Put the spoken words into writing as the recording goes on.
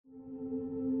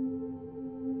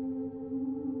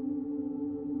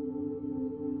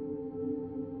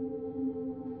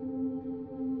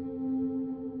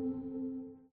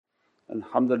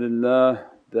Alhamdulillah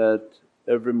that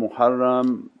every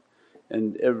Muharram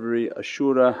and every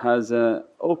Ashura has an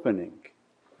opening,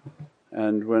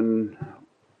 and when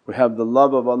we have the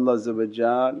love of Allah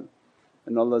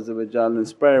and Allah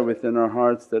inspire within our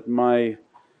hearts that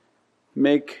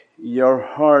make your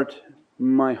heart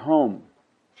my home,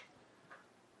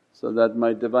 so that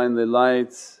my Divinely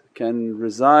lights can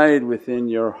reside within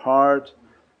your heart,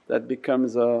 that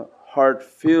becomes a heart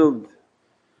filled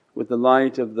with the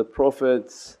light of the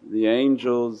Prophets, the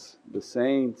angels, the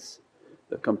saints,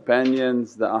 the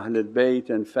companions, the Ahlul Bayt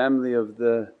and family of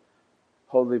the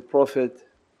Holy Prophet.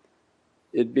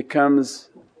 It becomes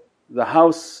the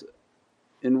house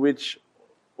in which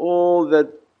all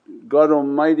that God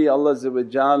Almighty Allah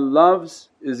loves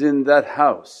is in that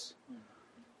house.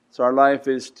 So our life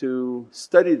is to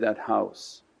study that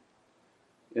house.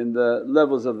 In the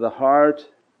levels of the heart,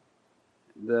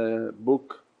 the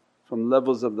book from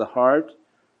Levels of the Heart,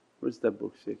 where's that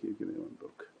book Shaykh? You give me one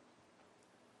book.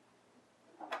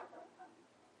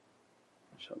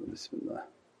 InshaAllah, bismillah.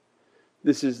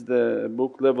 This is the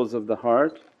book Levels of the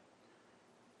Heart,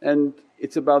 and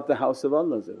it's about the house of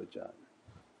Allah,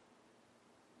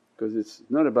 because it's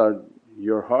not about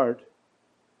your heart,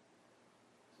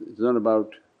 it's not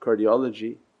about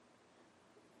cardiology.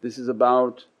 This is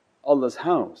about Allah's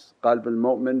house, Qalb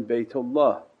al-Mu'min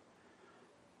Baytullah.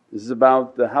 This is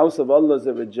about the house of Allah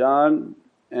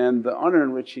and the honour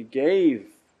in which He gave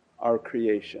our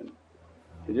creation.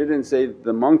 He didn't say,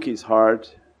 the monkey's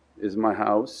heart is my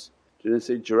house, He didn't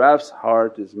say, giraffe's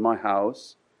heart is my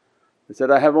house. He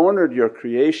said, I have honoured your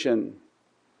creation,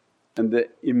 and the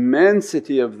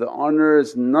immensity of the honour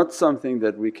is not something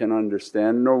that we can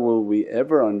understand, nor will we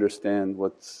ever understand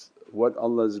what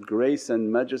Allah's grace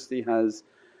and majesty has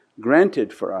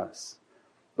granted for us.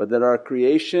 But that our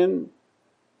creation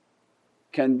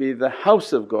can be the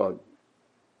house of God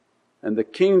and the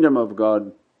kingdom of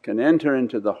God can enter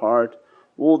into the heart.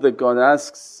 All that God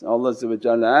asks, Allah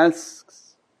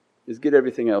asks is get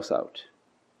everything else out,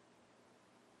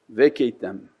 vacate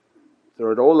them,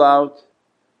 throw it all out,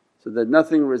 so that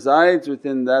nothing resides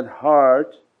within that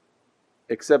heart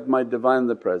except my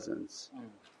Divinely Presence.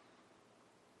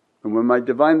 And when my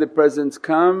Divinely Presence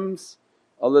comes,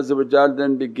 Allah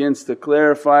then begins to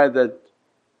clarify that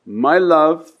my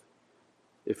love,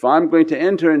 if I'm going to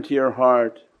enter into your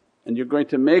heart and you're going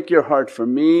to make your heart for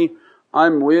me,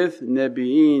 I'm with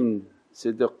Nabiyeen,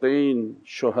 Siddiqeen,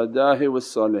 Shuhada'i was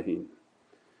Salihin,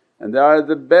 and they are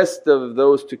the best of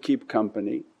those to keep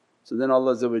company. So then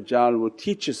Allah will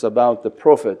teach us about the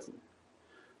Prophet,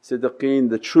 Siddiqeen,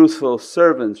 the truthful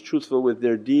servants, truthful with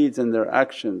their deeds and their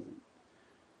actions.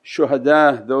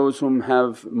 Shuhada, those whom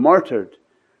have martyred,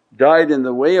 died in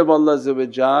the way of Allah,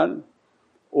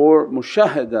 or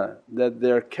mushahada, that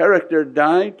their character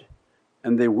died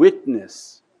and they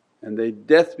witness and they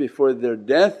death before their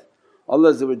death.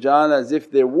 Allah as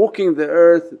if they're walking the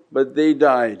earth but they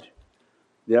died.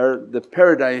 They are the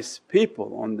paradise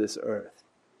people on this earth.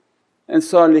 And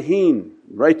saliheen,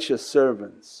 righteous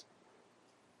servants.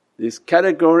 This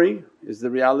category is the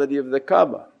reality of the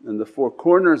Kaaba and the four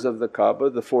corners of the Kaaba,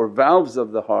 the four valves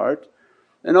of the heart.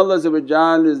 And Allah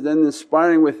is then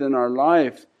inspiring within our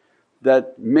life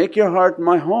that, make your heart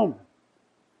my home.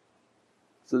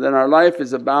 So then our life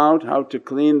is about how to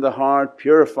clean the heart,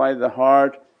 purify the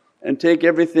heart and take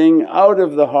everything out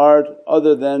of the heart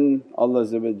other than Allah.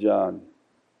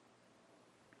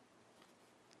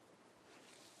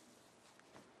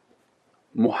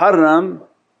 Muharram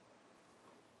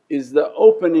is the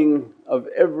opening of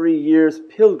every year's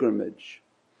pilgrimage,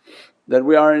 that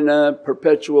we are in a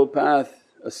perpetual path,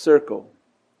 a circle,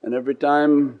 and every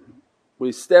time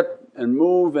we step and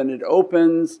move and it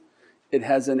opens, it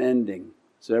has an ending.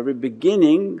 So every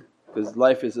beginning, because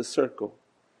life is a circle,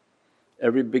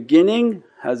 every beginning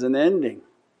has an ending.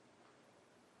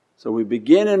 So we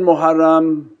begin in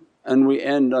Muharram and we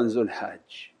end on Zul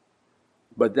Hajj,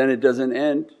 but then it doesn't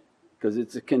end because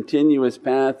it's a continuous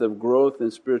path of growth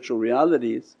and spiritual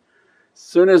realities.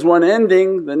 Soon as one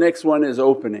ending, the next one is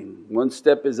opening. One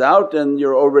step is out and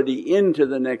you're already into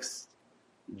the next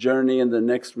journey and the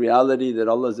next reality that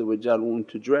Allah want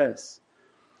to address.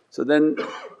 So then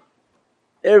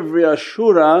every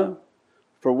Ashura,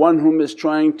 for one whom is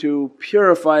trying to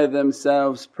purify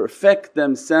themselves, perfect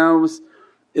themselves,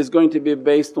 is going to be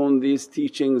based on these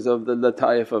teachings of the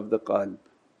lataif of the qalb.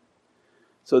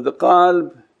 So the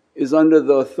qalb is under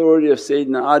the authority of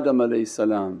Sayyidina Adam,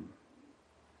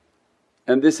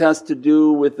 and this has to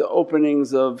do with the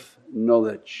openings of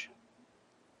knowledge.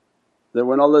 That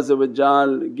when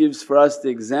Allah gives for us the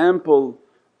example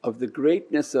of the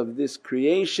greatness of this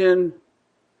creation,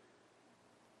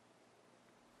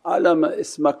 alama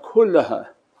isma kullaha,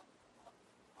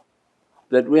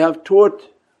 that we have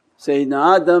taught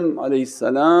Sayyidina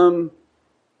Adam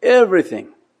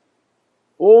everything,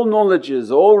 all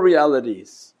knowledges, all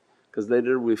realities. Because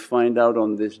later we find out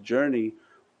on this journey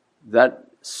that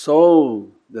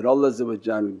soul that Allah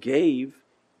gave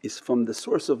is from the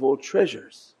source of all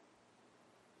treasures.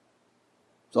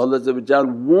 So Allah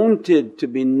wanted to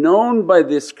be known by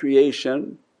this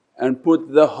creation and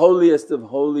put the holiest of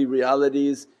holy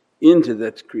realities into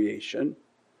that creation,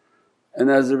 and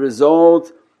as a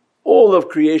result all of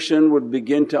creation would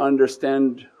begin to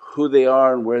understand who they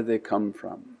are and where they come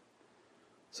from.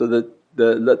 So the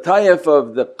latayif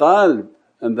of the qalb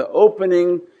and the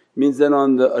opening means that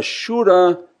on the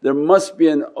ashura there must be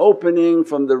an opening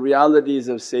from the realities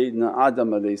of Sayyidina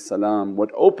Adam.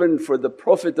 What opened for the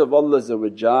Prophet of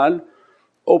Allah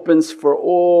opens for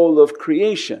all of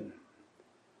creation,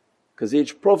 because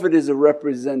each Prophet is a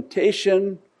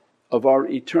representation of our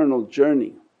eternal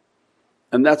journey.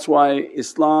 And that's why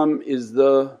Islam is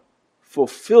the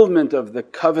fulfillment of the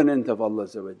covenant of Allah,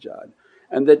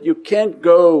 and that you can't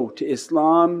go to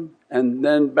Islam and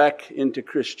then back into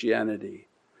Christianity.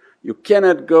 You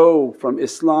cannot go from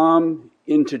Islam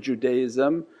into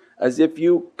Judaism as if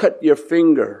you cut your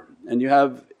finger and you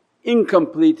have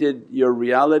incompleted your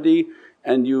reality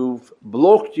and you've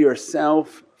blocked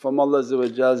yourself from Allah's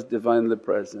Divinely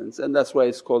Presence, and that's why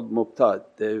it's called mubtad.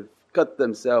 They've cut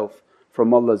themselves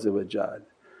from Allah.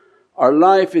 Our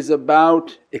life is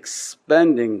about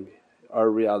expanding our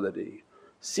reality.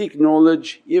 Seek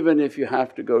knowledge even if you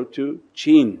have to go to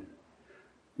Chin.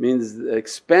 Means the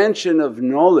expansion of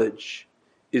knowledge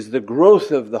is the growth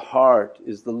of the heart,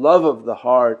 is the love of the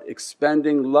heart,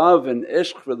 expanding love and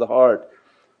ishq for the heart.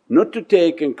 Not to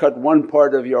take and cut one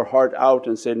part of your heart out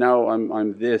and say, now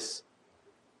I'm this.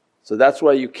 So that's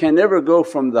why you can never go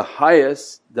from the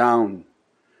highest down,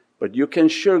 but you can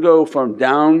sure go from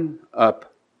down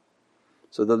up.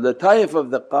 So the latayif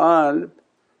of the qalb,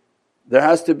 there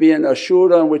has to be an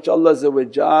ashura in which Allah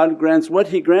grants what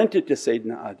He granted to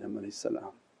Sayyidina Adam,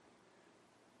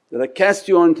 that I cast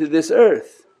you onto this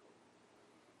earth,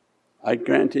 I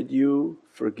granted you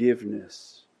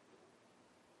forgiveness.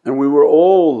 And we were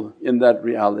all in that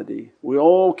reality, we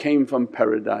all came from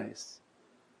paradise.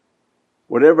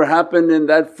 Whatever happened in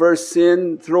that first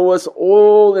sin, throw us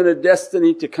all in a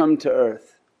destiny to come to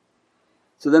earth.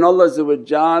 So then Allah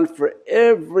for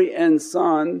every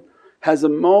insan has a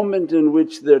moment in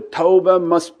which their tawbah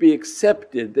must be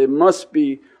accepted. They must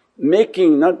be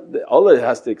making, not Allah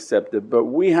has to accept it, but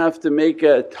we have to make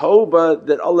a tawbah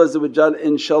that Allah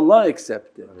inshaAllah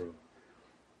accepted.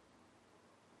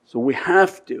 So we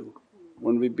have to,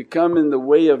 when we become in the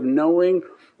way of knowing,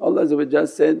 Allah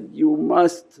said, you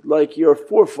must like your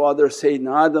forefather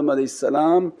Sayyidina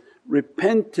Adam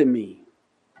repent to me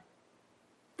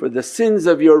for the sins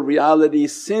of your reality,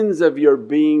 sins of your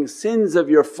being, sins of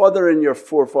your father and your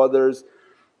forefathers.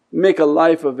 Make a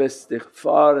life of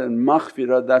istighfar and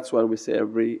maghfirah. That's why we say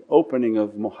every opening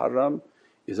of Muharram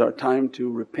is our time to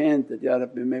repent, that, Ya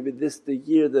Rabbi, maybe this the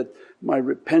year that my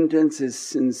repentance is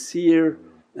sincere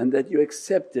and that you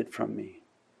accept it from me.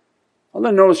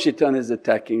 Allah knows shaitan is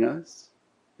attacking us.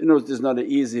 He knows this is not an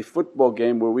easy football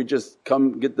game where we just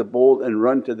come get the ball and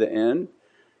run to the end.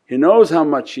 He knows how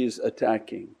much he's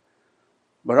attacking,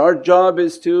 but our job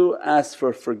is to ask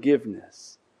for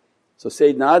forgiveness. So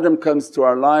Sayyidina Adam comes to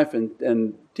our life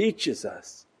and teaches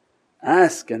us,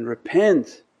 ask and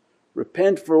repent.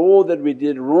 Repent for all that we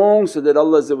did wrong so that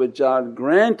Allah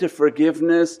grant a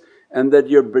forgiveness and that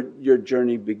your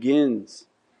journey begins.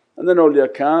 And then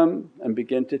awliya come and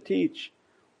begin to teach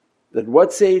that what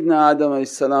Sayyidina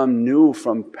Adam knew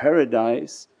from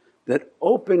paradise that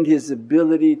opened his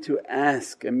ability to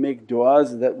ask and make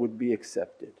du'as that would be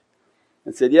accepted.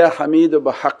 And said, Ya Hamidu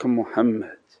bihaqq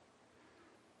Muhammad,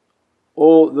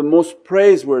 oh the most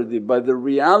praiseworthy by the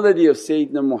reality of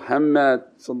Sayyidina Muhammad,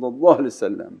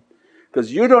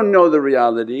 because you don't know the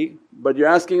reality but you're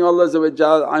asking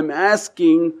Allah, I'm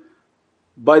asking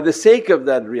by the sake of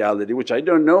that reality which I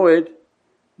don't know it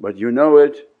but you know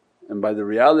it, and by the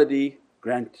reality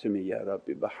grant to me, Ya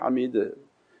Rabbi bihamid,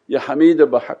 Ya Hamida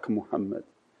bihaqq Muhammad.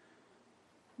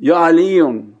 Ya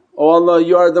Aliyun, oh Allah,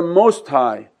 you are the Most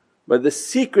High, by the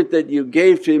secret that you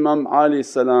gave to Imam Ali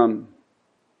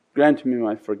grant me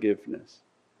my forgiveness.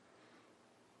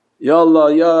 Ya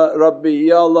Allah, Ya Rabbi,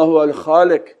 Ya Allahu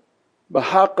al-Khaliq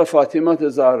bihaqq Fatimata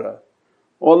Zahra,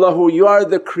 oh Allah, you are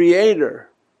the creator,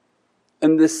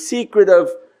 and the secret of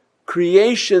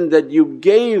creation that you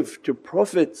gave to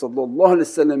Prophet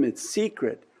its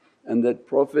secret, and that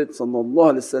Prophet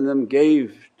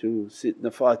gave to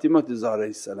Sayyidina Fatimata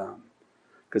Zahra.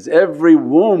 Because every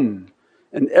womb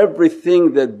and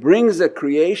everything that brings a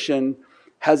creation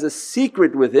has a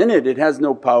secret within it, it has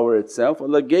no power itself.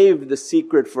 Allah gave the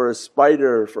secret for a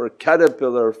spider, for a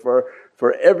caterpillar,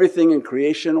 for everything in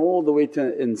creation all the way to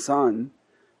insan,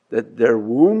 that their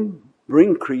womb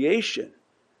bring creation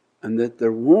and that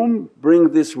their womb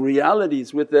bring these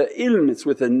realities with the ilm, it's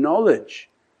with a knowledge.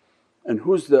 And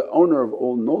who's the owner of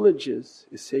all knowledges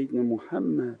is Sayyidina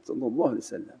Muhammad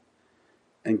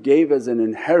and gave as an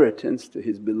inheritance to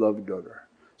his beloved daughter.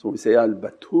 So we say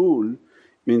al-batul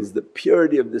means the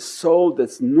purity of the soul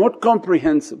that's not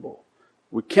comprehensible.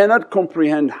 We cannot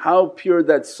comprehend how pure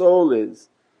that soul is,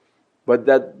 but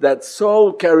that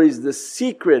soul carries the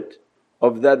secret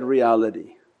of that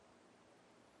reality.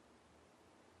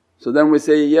 So then we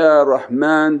say, Ya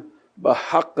Rahman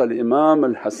bahaqq al-Imam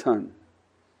al-Hasan,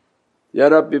 Ya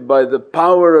Rabbi, by the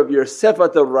power of your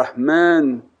Sifat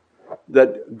al-Rahman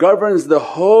that governs the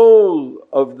whole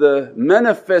of the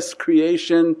manifest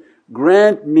creation,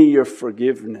 grant me your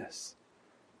forgiveness.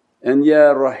 And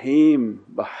Ya Rahim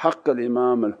bahaqq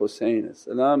al-Imam al-Husayn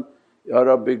as-salam, Ya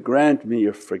Rabbi, grant me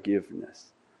your forgiveness.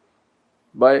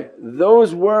 By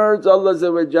those words Allah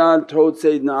told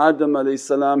Sayyidina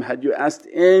Adam had you asked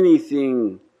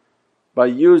anything by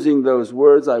using those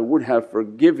words I would have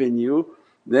forgiven you.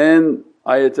 Then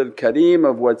Ayatul Kareem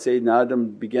of what Sayyidina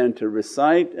Adam began to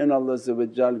recite and Allah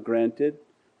granted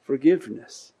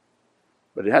forgiveness.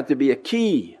 But it had to be a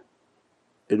key.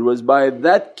 It was by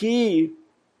that key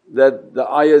that the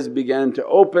ayahs began to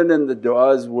open and the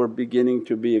du'as were beginning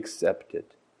to be accepted.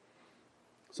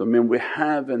 So we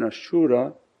have an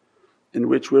Ashura in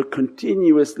which we're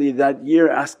continuously that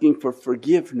year asking for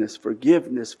forgiveness,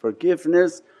 forgiveness,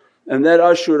 forgiveness, and that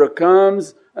Ashura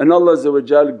comes and Allah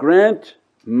grant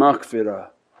maghfirah.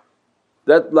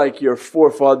 That like your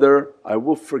forefather, I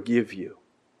will forgive you.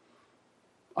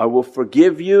 I will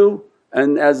forgive you,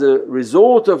 and as a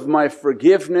result of my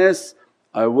forgiveness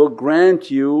I will grant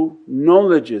you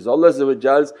knowledges.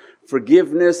 Allah's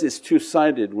forgiveness is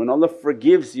two-sided. When Allah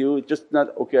forgives you, it's just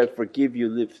not, okay I forgive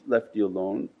you, left you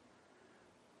alone.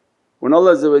 When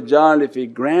Allah if He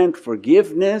grant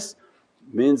forgiveness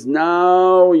means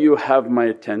now you have my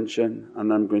attention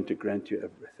and I'm going to grant you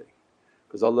everything.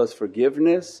 Because Allah's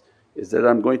forgiveness is that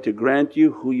I'm going to grant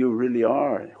you who you really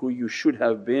are, who you should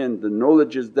have been, the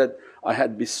knowledges that I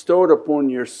had bestowed upon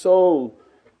your soul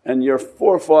and your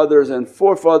forefathers and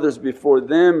forefathers before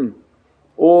them.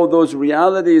 All those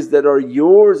realities that are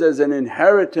yours as an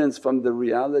inheritance from the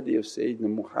reality of Sayyidina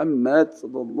Muhammad.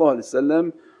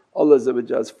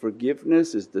 Allah's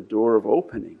forgiveness is the door of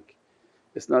opening.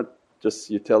 It's not just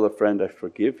you tell a friend, I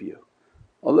forgive you.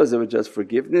 Allah's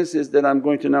forgiveness is that I'm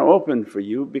going to now open for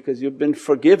you because you've been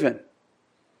forgiven.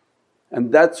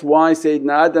 And that's why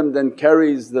Sayyidina Adam then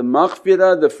carries the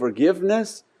maghfirah, the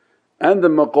forgiveness, and the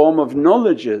maqam of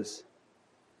knowledges.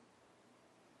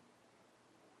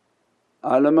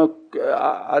 Adam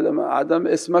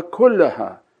isma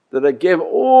kullaha, that I gave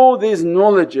all these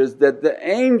knowledges that the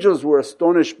angels were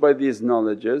astonished by these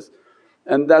knowledges,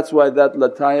 and that's why that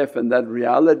lataif and that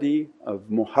reality of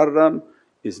Muharram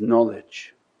is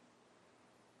knowledge.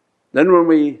 Then when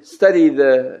we study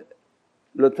the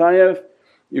lataif,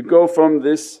 you go from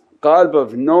this qalb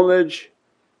of knowledge,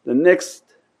 the next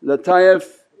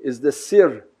lataif is the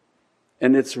sir,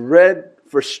 and it's red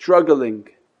for struggling.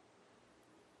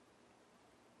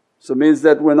 So it means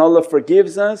that when Allah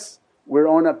forgives us, we're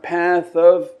on a path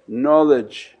of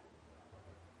knowledge.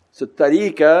 So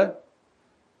tariqah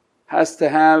has to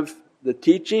have the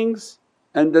teachings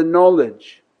and the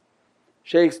knowledge.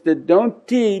 Shaykhs that don't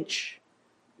teach,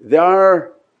 they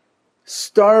are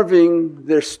starving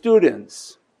their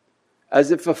students,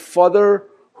 as if a father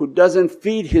who doesn't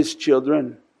feed his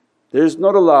children, there's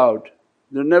not allowed.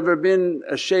 There's never been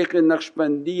a shaykh in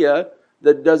Naqshbandiyah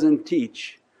that doesn't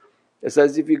teach. It's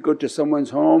as if you go to someone's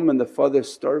home and the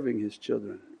father's starving his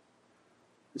children.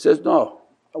 He says, no,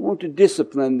 I want to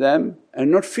discipline them and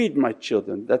not feed my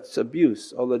children, that's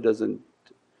abuse. Allah doesn't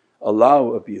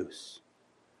allow abuse.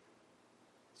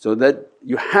 So that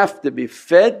you have to be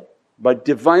fed by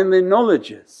Divinely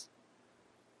knowledges.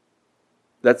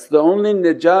 That's the only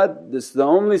najat, that's the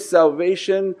only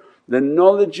salvation. The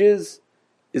knowledges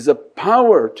is a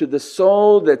power to the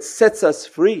soul that sets us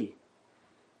free.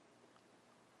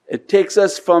 It takes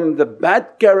us from the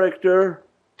bad character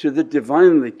to the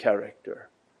Divinely character.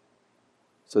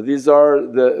 So these are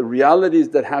the realities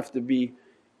that have to be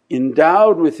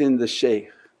endowed within the shaykh,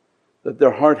 that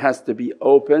their heart has to be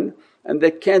open, and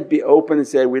they can't be open and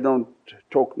say, we don't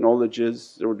talk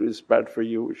knowledges or it's bad for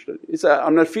you.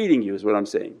 I'm not feeding you is what I'm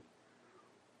saying.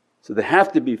 So they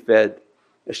have to be fed.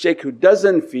 A shaykh who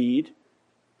doesn't feed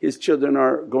his children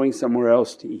are going somewhere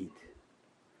else to eat.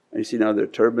 And you see now their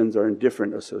turbans are in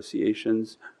different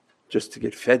associations just to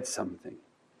get fed something,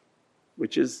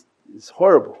 which is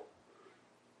horrible.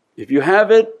 If you have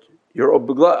it, you're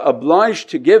obliged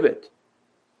to give it,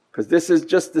 because this is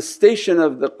just the station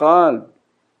of the qalb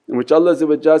in which Allah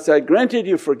said, I granted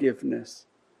you forgiveness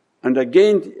and I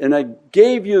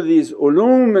gave you these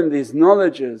ulum and these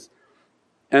knowledges,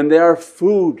 and they are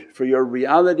food for your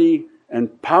reality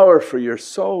and power for your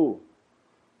soul.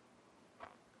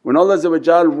 When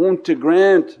Allah want to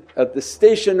grant at the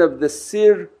station of the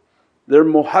sir, their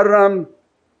Muharram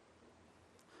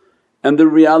and the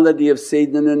reality of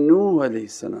Sayyidina Nuh.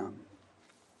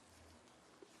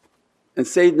 And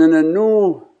Sayyidina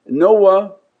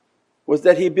Noah was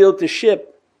that he built a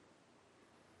ship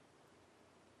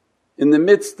in the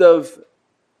midst of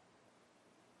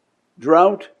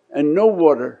drought and no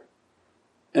water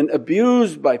and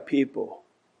abused by people.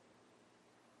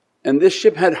 And this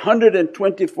ship had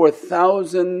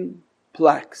 124,000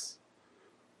 plaques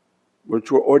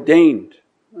which were ordained.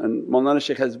 And Mawlana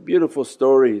Shaykh has beautiful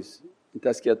stories in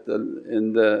Tazkiyat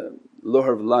in the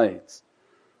Lohr of Lights,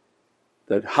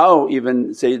 that how even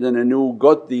Sayyidina Nuh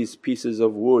got these pieces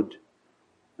of wood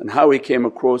and how he came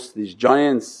across these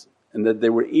giants, and that they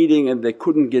were eating and they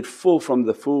couldn't get full from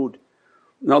the food.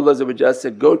 And Allah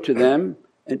said, go to them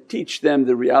and teach them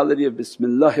the reality of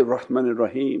Bismillahir Rahmanir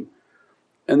Rahim.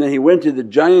 And then he went to the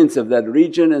giants of that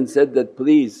region and said that,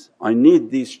 please, I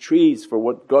need these trees for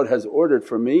what God has ordered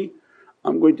for me.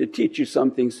 I'm going to teach you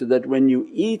something so that when you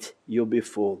eat you'll be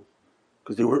full.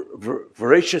 Because they were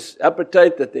voracious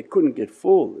appetite that they couldn't get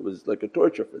full, it was like a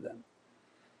torture for them.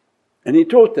 And he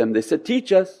taught them, they said,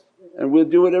 teach us and we'll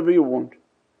do whatever you want.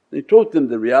 They taught them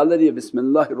the reality of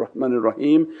Bismillahir Rahmanir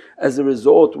Rahim. As a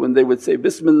result, when they would say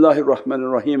Bismillahir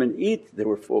Rahmanir Rahim and eat, they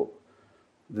were full.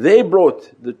 They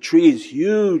brought the trees,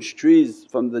 huge trees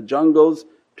from the jungles,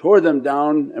 tore them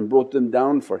down and brought them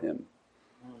down for him.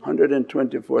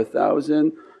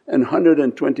 124,000 and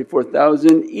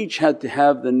 124,000 each had to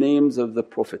have the names of the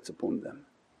Prophets upon them.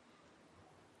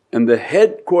 And the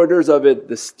headquarters of it,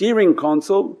 the steering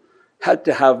council, had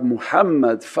to have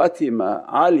Muhammad, Fatima,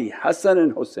 Ali, Hassan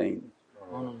and Hussein.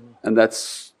 And that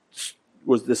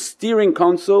was the steering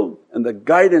council and the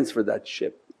guidance for that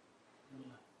ship.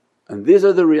 And these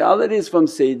are the realities from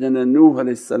Sayyidina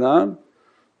Nuh,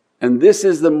 and this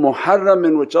is the Muharram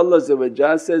in which Allah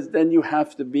says, then you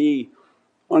have to be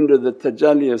under the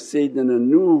tajalli of Sayyidina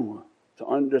Nuh to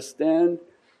understand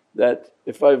that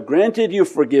if I've granted you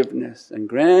forgiveness and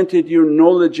granted you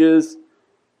knowledges,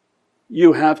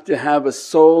 you have to have a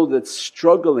soul that's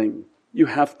struggling. You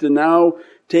have to now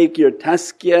take your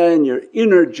tazkiyah and your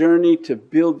inner journey to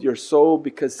build your soul,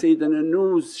 because Sayyidina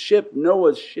Nuh's ship,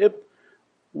 Noah's ship,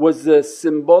 was the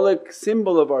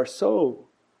symbol of our soul.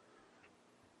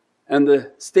 And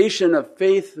the station of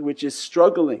faith which is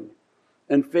struggling,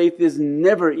 and faith is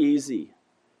never easy,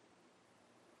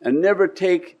 and never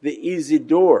take the easy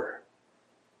door.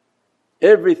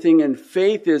 Everything in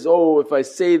faith is, oh, if I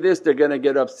say this they're going to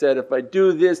get upset, if I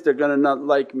do this they're going to not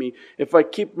like me, if I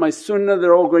keep my sunnah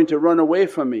they're all going to run away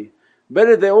from me.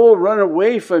 Better they all run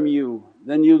away from you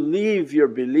than you leave your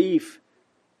belief.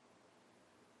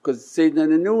 Because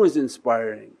Sayyidina Nuh is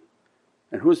inspiring.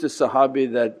 And who's the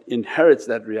Sahabi that inherits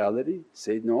that reality?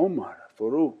 Sayyidina Umar,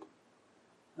 Faruq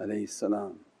alayhi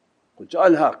salam. Qul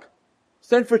al-haq,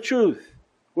 stand for truth.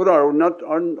 What are we not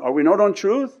on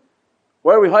truth?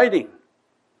 Why are we hiding?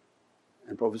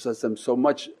 And Prophet so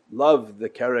much loved the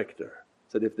character,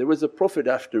 said, if there was a Prophet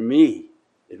after me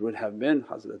it would have been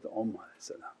Hazrat Umar,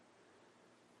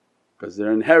 because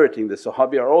they're inheriting, the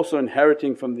Sahabi are also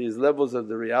inheriting from these levels of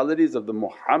the realities of the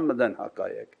Muhammadan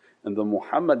haqqaiq and the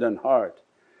Muhammadan heart.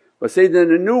 But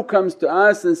Sayyidina Nuh comes to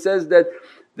us and says that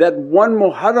one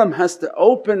Muharram has to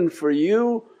open for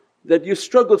you, that you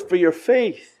struggled for your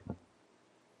faith.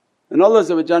 And Allah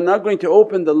now going to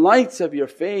open the lights of your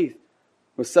faith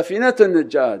with Safinatun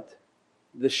Najat,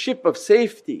 the ship of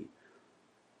safety,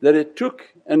 that it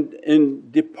took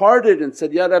and departed and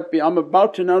said, Ya Rabbi, I'm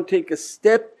about to now take a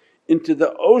step into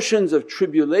the oceans of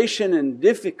tribulation and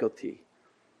difficulty.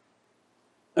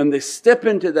 And they step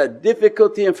into that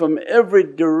difficulty, and from every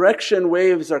direction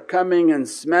waves are coming and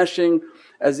smashing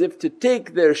as if to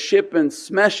take their ship and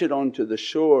smash it onto the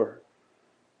shore.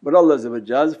 But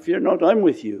Allah fear not, I'm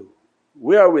with you,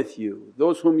 we are with you,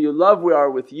 those whom you love we are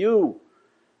with you.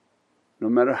 No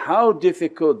matter how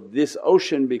difficult this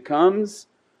ocean becomes,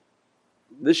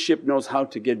 this ship knows how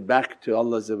to get back to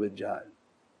Allah.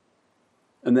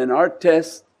 And then our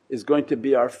test is going to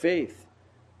be our faith.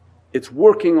 It's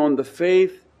working on the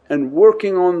faith and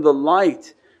working on the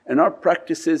light, and our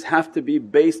practices have to be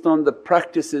based on the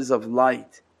practices of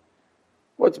light.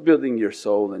 What's building your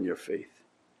soul and your faith?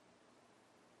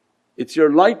 It's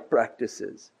your light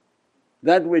practices,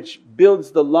 that which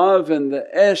builds the love and the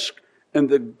ishq and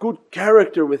the good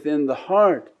character within the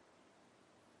heart.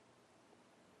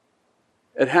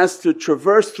 It has to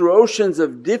traverse through oceans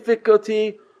of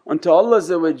difficulty until Allah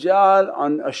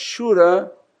on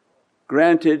Ashura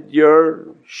granted your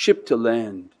ship to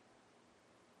land.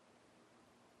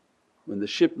 When the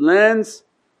ship lands,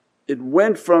 it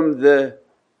went from the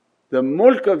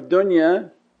mulk of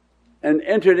dunya and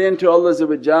entered into Allah's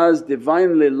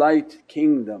Divinely light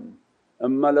kingdom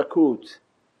and malakut.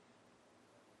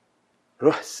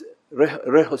 Rihus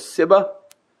Siba,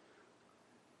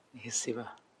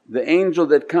 the angel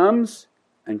that comes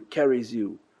and carries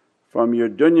you from your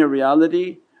dunya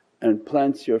reality and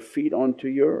plants your feet onto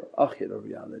your akhirah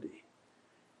reality.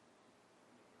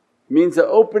 Means the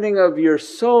opening of your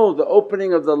soul, the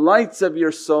opening of the lights of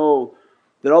your soul,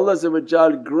 that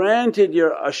Allah granted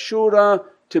your Ashura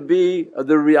to be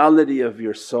the reality of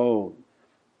your soul.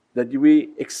 That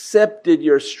we accepted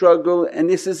your struggle, and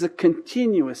this is a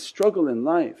continuous struggle in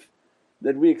life,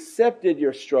 that we accepted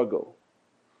your struggle.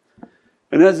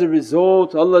 And as a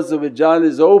result Allah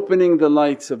is opening the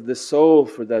lights of the soul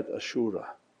for that Ashura.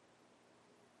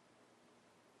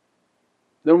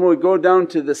 Then we go down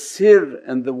to the sirr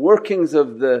and the workings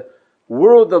of the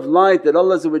world of light that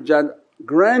Allah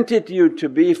granted you to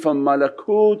be from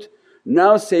malakut.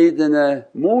 Now Sayyidina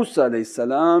Musa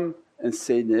and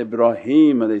Sayyidina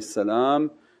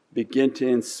Ibrahim begin to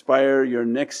inspire your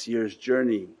next year's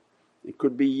journey. It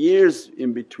could be years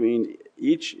in between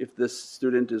each if the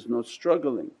student is not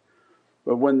struggling.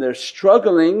 But when they're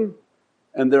struggling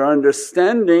and they're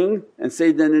understanding, and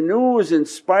Sayyidina Nuh is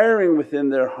inspiring within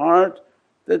their heart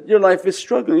that your life is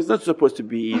struggling, it's not supposed to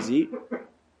be easy.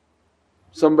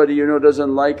 Somebody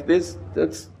doesn't like this,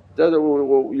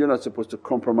 you're not supposed to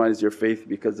compromise your faith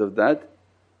because of that.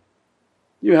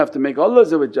 You have to make Allah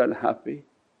happy,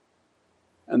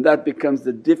 and that becomes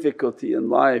the difficulty in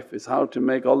life, is how to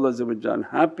make Allah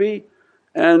happy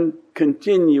and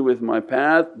continue with my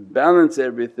path, balance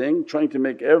everything, trying to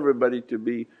make everybody to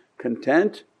be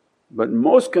content, but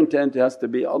most content has to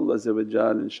be Allah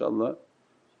inshaAllah.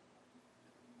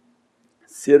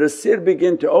 Sir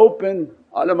begin to open,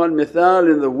 alam al-mithal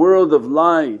in the world of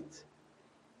light.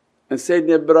 And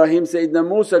Sayyidina Ibrahim, Sayyidina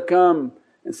Musa come,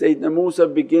 and Sayyidina Musa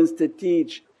begins to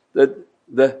teach that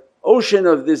the ocean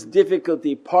of this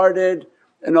difficulty parted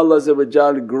and Allah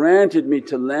granted me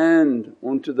to land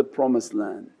onto the promised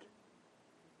land.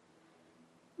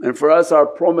 And for us our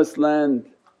promised land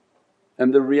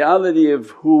and the reality of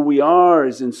who we are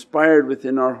is inspired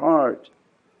within our heart.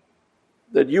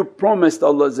 That you promised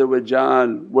Allah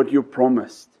what you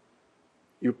promised.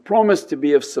 You promised to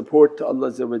be of support to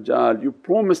Allah, you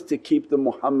promised to keep the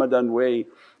Muhammadan way,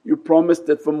 you promised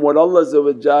that from what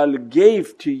Allah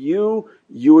gave to you,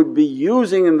 you would be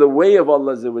using in the way of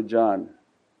Allah.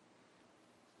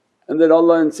 And that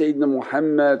Allah and Sayyidina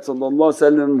Muhammad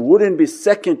wouldn't be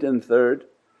second and third,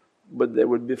 but they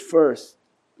would be first,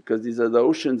 because these are the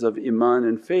oceans of iman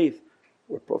and faith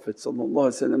where Prophet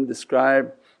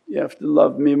described, you have to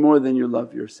love me more than you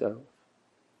love yourself.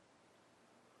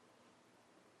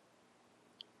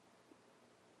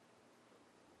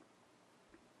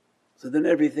 So then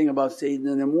everything about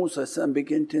Sayyidina Musa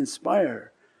began to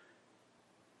inspire,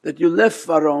 that you left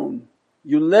Pharaoh,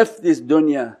 you left this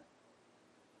dunya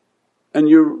and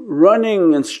you're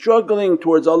running and struggling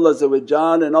towards Allah,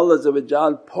 and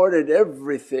Allah parted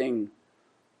everything.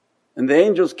 And the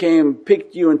angels came,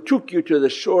 picked you and took you to the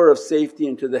shore of safety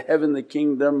into the heavenly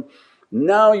kingdom.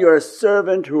 Now you're a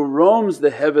servant who roams the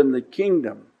heavenly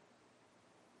kingdom.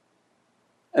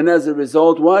 And as a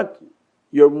result what?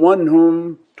 You're one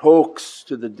whom talks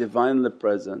to the Divinely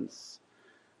Presence.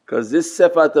 Because this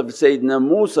sifat of Sayyidina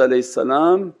Musa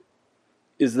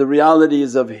is the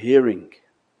realities of hearing.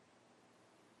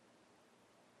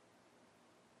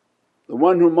 The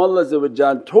one whom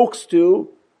Allah talks to,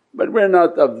 but we're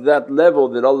not of that level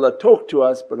that Allah talk to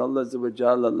us, but Allah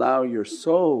allow your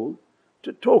soul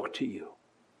to talk to you.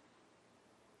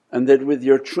 And that with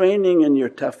your training and your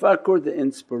tafakkur, the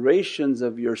inspirations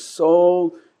of your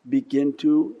soul begin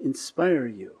to inspire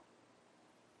you.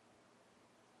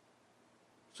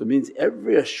 So it means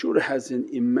every ashura has an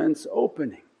immense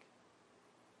opening.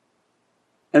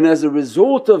 And as a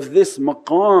result of this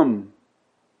maqam,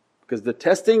 because the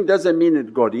testing doesn't mean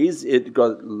it got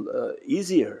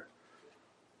easier.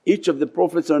 Each of the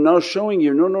Prophets are now showing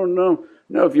you,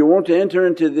 no, if you want to enter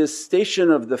into this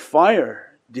station of the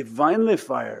fire, Divinely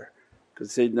fire, because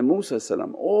Sayyidina Musa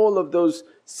all of those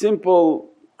simple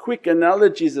quick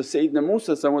analogies of Sayyidina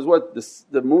Musa was what?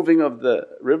 The moving of the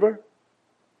river,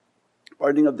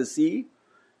 parting of the sea,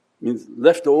 means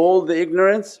left all the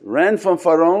ignorance, ran from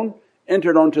Pharaoh,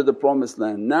 entered onto the promised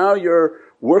land. Now you're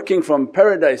working from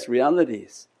paradise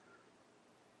realities.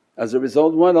 As a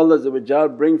result, what? Allah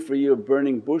bring for you a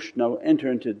burning bush, now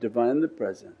enter into Divinely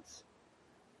Presence.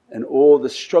 And all the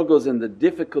struggles and the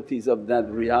difficulties of that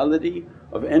reality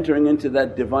of entering into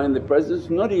that Divinely Presence is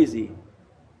not easy.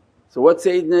 So what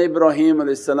Sayyidina Ibrahim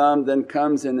then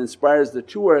comes and inspires, the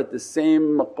two are at the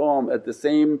same maqam, at the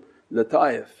same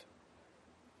lataif.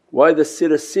 Why the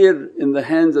sir in the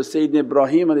hands of Sayyidina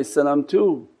Ibrahim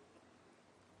too?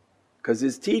 Because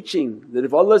His teaching that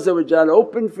if Allah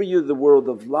opened for you the world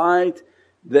of light,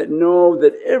 that know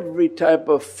that every type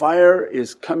of fire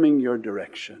is coming your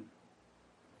direction.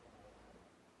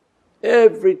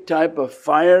 Every type of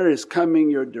fire is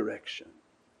coming your direction.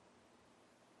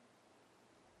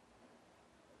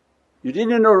 You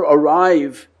didn't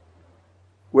arrive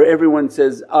where everyone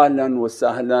says, ahlan wa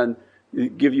sahlan,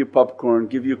 give you popcorn,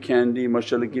 give you candy,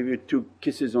 mashallah, give you 2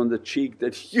 kisses on the cheek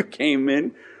that you came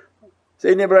in.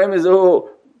 Sayyidina Ibrahim is,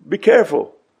 oh be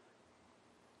careful,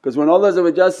 because when Allah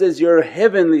says, you're a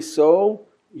heavenly soul,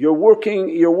 you're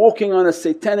walking on a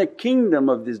satanic kingdom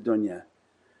of this dunya.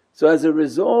 So as a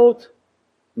result,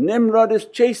 Nimrod is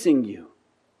chasing you.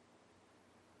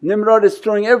 Nimrod is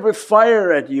throwing every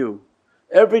fire at you,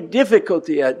 every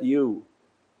difficulty at you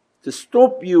to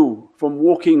stop you from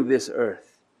walking this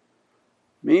earth.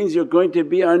 Means you're going to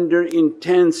be under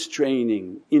intense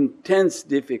training, intense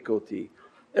difficulty.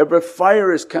 Every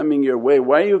fire is coming your way.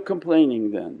 Why are you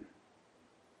complaining then?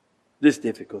 This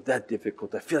difficult, that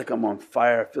difficult, I feel like I'm on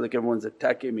fire, I feel like everyone's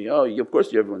attacking me. Oh, of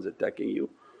course everyone's attacking you.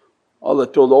 Allah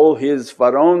told all His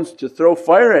pharaohs to throw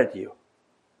fire at you.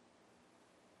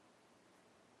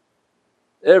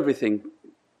 Everything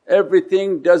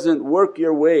doesn't work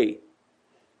your way.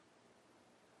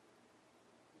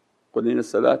 قُلْ إِنَّ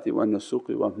صَلَاتِي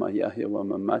وَنُسُكِي وَمَحْيَايَ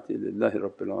وَمَمَاتِي لِلَّهِ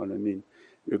رَبِّ الْعَالَمِينَ.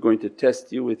 We're going to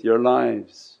test you with your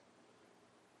lives.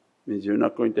 Means you're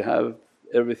not going to have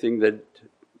everything that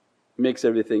makes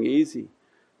everything easy.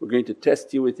 We're going to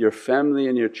test you with your family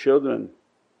and your children,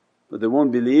 but they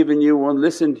won't believe in you, won't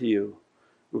listen to you.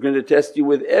 We're going to test you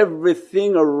with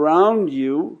everything around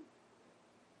you,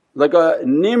 like a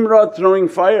Nimrod throwing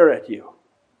fire at you.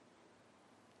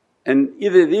 And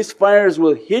either these fires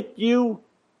will hit you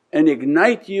and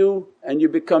ignite you and you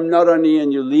become narani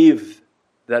and you leave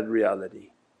that reality.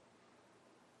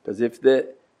 Because if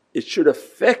it should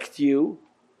affect you,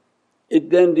 it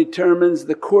then determines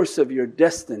the course of your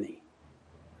destiny.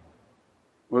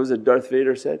 What was it Darth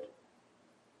Vader said?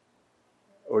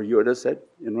 Or Yoda said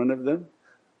in one of them?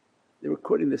 They were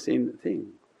quoting the same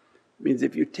thing. Means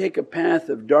if you take a path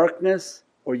of darkness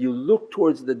or you look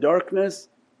towards the darkness,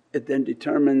 it then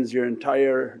determines your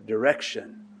entire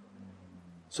direction.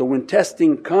 So when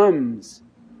testing comes,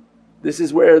 this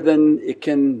is where then it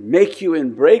can make you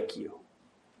and break you.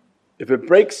 If it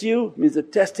breaks you, means the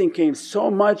testing came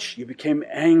so much you became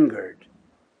angered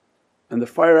and the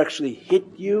fire actually hit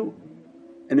you,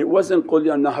 and it wasn't قُلْ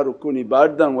يَا نَهْرُ كُونِي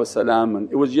بَارْدًا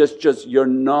وَسَلَامًا, it was just your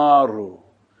naru.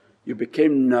 You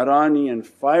became narani and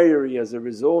fiery as a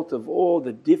result of all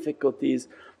the difficulties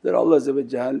that Allah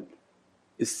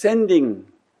is sending.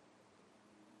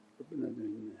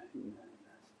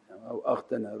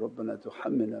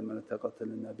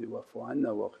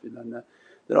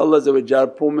 That Allah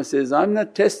promises, I'm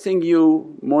not testing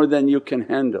you more than you can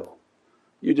handle,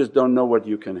 you just don't know what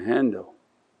you can handle.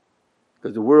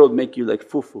 Because the world make you like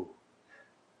fufu.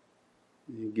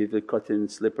 You give the cotton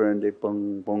slipper and they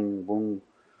bong bong bong.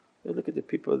 You look at the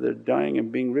people, they're dying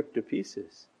and being ripped to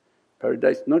pieces.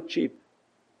 Paradise not cheap.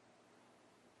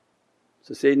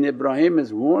 So Sayyidina Ibrahim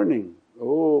is warning,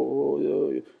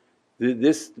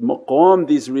 this maqam,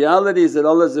 these realities that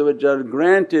Allah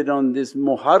granted on this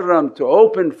Muharram to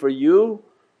open for you,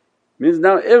 means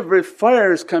now every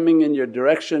fire is coming in your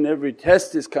direction, every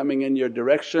test is coming in your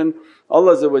direction.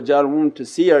 Allah wants to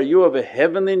see, are you of a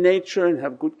heavenly nature and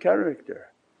have good character?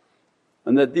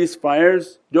 And that these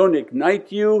fires don't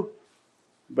ignite you,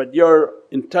 but your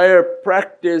entire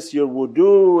practice, your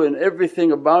wudu and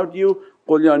everything about you,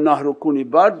 قُلْ يَا نَهْرُ كُونِي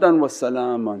بَارْدًا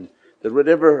وَسَلَامًا. That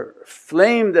whatever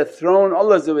flame that's thrown,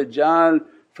 Allah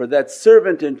for that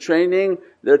servant in training,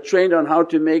 they're trained on how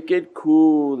to make it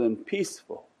cool and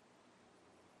peaceful.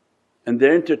 And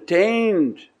they're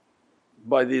entertained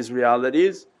by these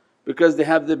realities because they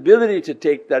have the ability to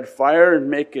take that fire and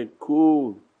make it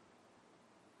cool.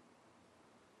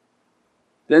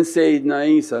 Then Sayyidina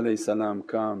Isa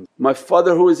comes, my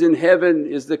Father who is in heaven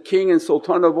is the King and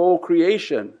Sultan of all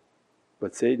creation.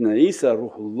 But Sayyidina Isa,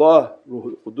 Ruhullah,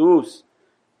 Ruhul Qudus,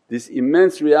 this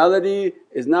immense reality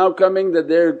is now coming that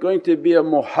there's going to be a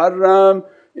Muharram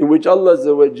in which Allah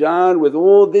with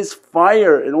all this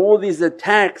fire and all these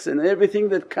attacks and everything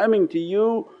that's coming to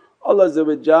you, Allah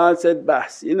said,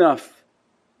 Bas, enough,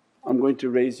 I'm going to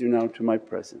raise you now to my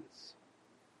presence.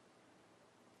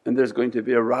 And there's going to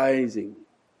be a rising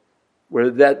where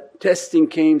that testing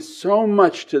came so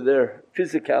much to their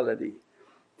physicality,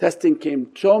 testing came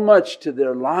so much to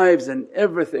their lives and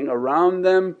everything around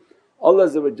them. Allah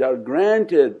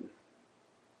granted,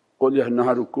 قُلْ يَا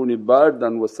نَارُ كُونِي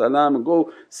بَارْدًا وَسَلَامًا,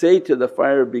 go say to the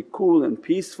fire, be cool and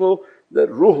peaceful. That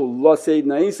Ruhullah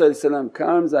Sayyidina Isa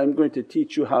comes, I'm going to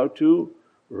teach you how to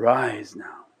rise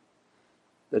now.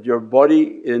 That your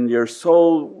body and your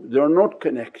soul, they're not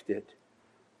connected.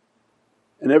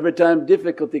 And every time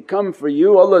difficulty come for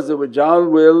you, Allah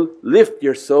will lift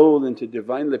your soul into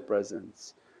Divinely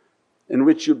Presence, in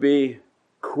which you be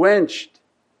quenched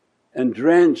and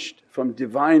drenched from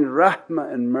Divine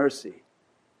Rahmah and mercy.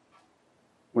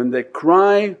 When they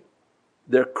cry,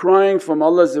 they're crying from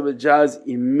Allah's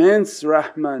immense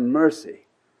rahmah and mercy,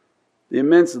 the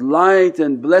immense light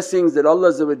and blessings that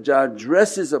Allah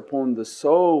dresses upon the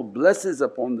soul, blesses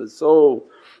upon the soul,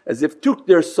 as if took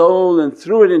their soul and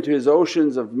threw it into His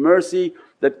oceans of mercy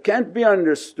that can't be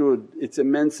understood its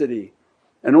immensity.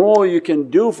 And all you can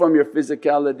do from your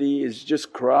physicality is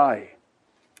just cry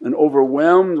and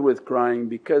overwhelmed with crying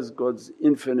because God's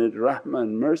infinite rahmah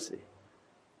and mercy,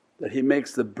 that He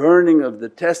makes the burning of the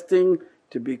testing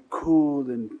to be cool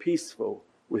and peaceful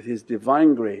with His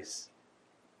Divine grace,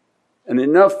 and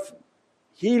enough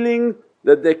healing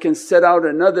that they can set out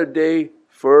another day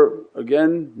for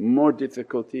again more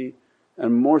difficulty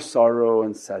and more sorrow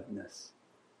and sadness.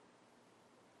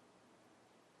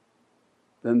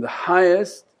 Then the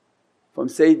highest from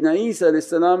Sayyidina Isa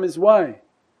is why?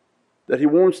 That he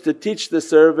wants to teach the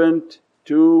servant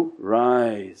to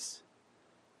rise.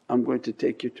 I'm going to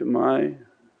take you to my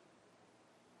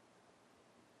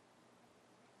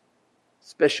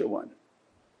special one.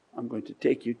 I'm going to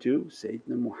take you to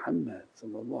Sayyidina Muhammad.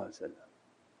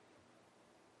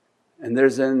 And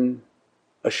there's a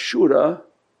shura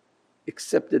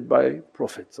accepted by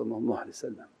Prophet,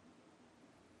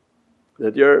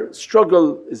 that your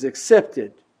struggle is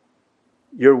accepted,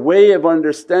 your way of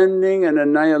understanding and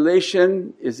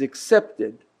annihilation is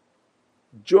accepted.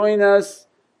 Join us,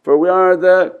 for we are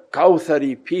the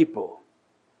Kawthari people.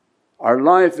 Our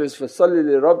life is فَصَلِّ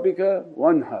لِرَبِّكَ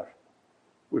وَانْحَرْ.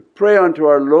 We pray unto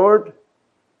our Lord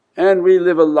and we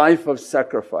live a life of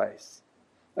sacrifice.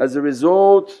 As a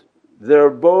result, their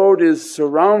abode is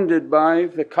surrounded by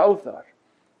the Kawthar.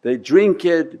 They drink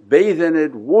it, bathe in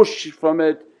it, wash from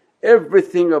it,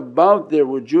 everything about their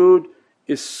wujood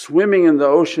is swimming in the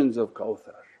oceans of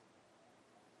Kawthar.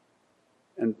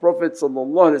 And Prophet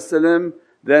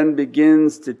then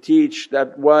begins to teach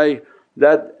that why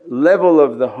that level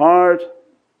of the heart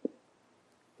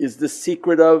is the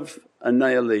secret of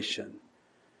annihilation,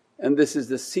 and this is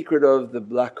the secret of the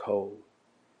black hole.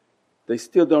 They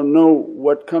still don't know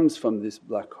what comes from this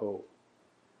black hole,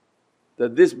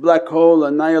 that this black hole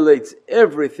annihilates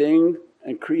everything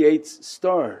and creates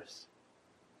stars,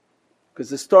 because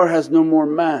the star has no more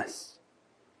mass,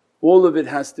 all of it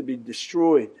has to be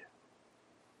destroyed.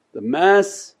 The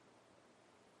mass,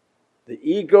 the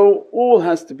ego, all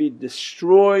has to be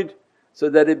destroyed so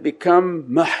that it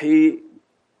become mahi,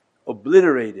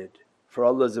 obliterated for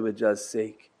Allah's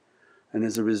sake. And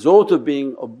as a result of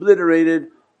being obliterated,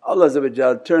 Allah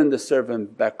turned the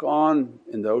servant back on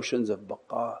in the oceans of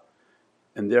baqa,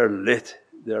 and they're lit,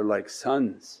 they're like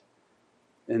suns.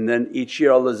 And then each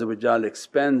year Allah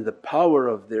expands the power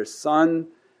of their sun,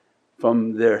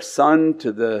 from their sun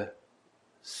to the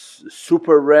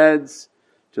super reds,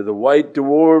 to the white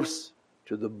dwarfs,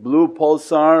 to the blue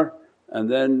pulsar,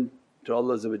 and then to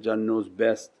Allah knows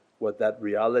best what that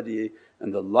reality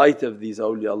and the light of these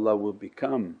awliyaullah will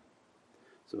become.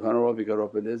 Subhana rabbika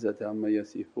rabbil izzati amma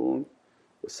yasifoon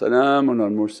wa salaamun al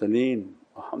mursaleen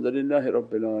walhamdulillahi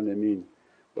rabbil alameen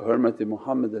wa hurmati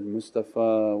Muhammad al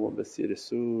Mustafa wa basiri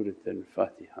Surat al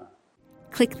Fatiha.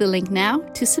 Click the link now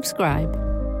to subscribe.